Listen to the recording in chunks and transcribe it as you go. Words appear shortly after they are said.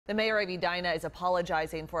The mayor of Edina is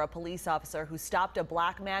apologizing for a police officer who stopped a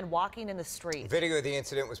black man walking in the street. Video of the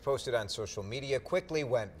incident was posted on social media, quickly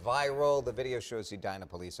went viral. The video shows Edina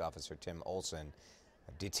police officer Tim Olson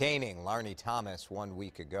detaining Larnie Thomas 1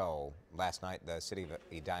 week ago. Last night, the city of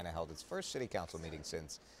Edina held its first city council meeting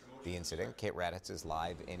since the incident. Kate Raddatz is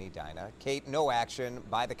live in Edina. Kate, no action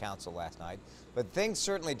by the council last night, but things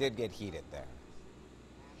certainly did get heated there.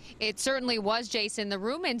 It certainly was, Jason. The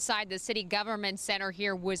room inside the city government center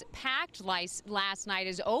here was packed last night,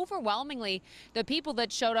 as overwhelmingly the people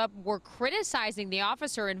that showed up were criticizing the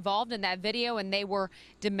officer involved in that video, and they were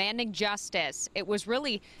demanding justice. It was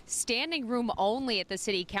really standing room only at the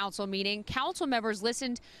city council meeting. Council members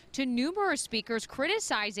listened to numerous speakers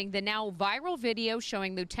criticizing the now viral video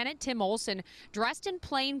showing Lieutenant Tim Olson dressed in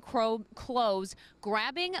plain clothes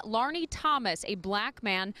grabbing Larnie Thomas, a black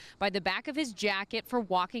man, by the back of his jacket for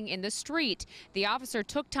walking in the street. The officer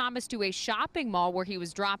took Thomas to a shopping mall where he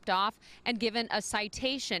was dropped off and given a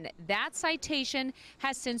citation. That citation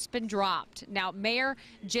has since been dropped. Now, Mayor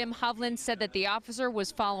Jim Hovland said that the officer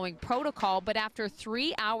was following protocol, but after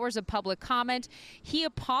 3 hours of public comment, he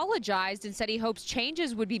apologized and said he hopes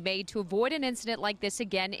changes would be made to avoid an incident like this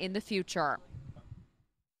again in the future.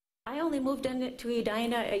 I only moved into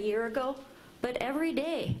Edina a year ago, but every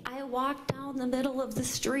day I walk down the middle of the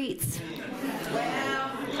streets.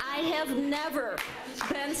 I have never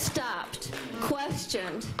been stopped,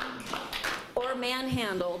 questioned, or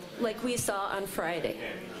manhandled like we saw on Friday.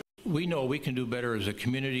 We know we can do better as a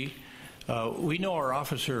community. We know our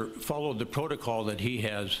officer followed the protocol that he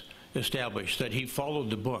has established, that he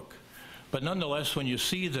followed the book. But nonetheless, when you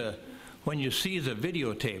see the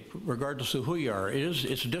videotape, regardless of who you are,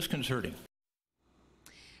 it's disconcerting.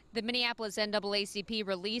 The Minneapolis NAACP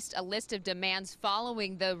released a list of demands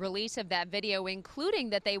following the release of that video, including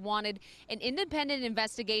that they wanted an independent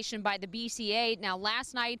investigation by the BCA. Now,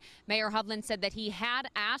 last night, Mayor Hovland said that he had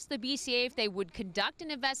asked the BCA if they would conduct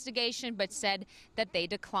an investigation, but said that they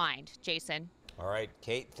declined. Jason. All right,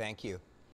 Kate, thank you.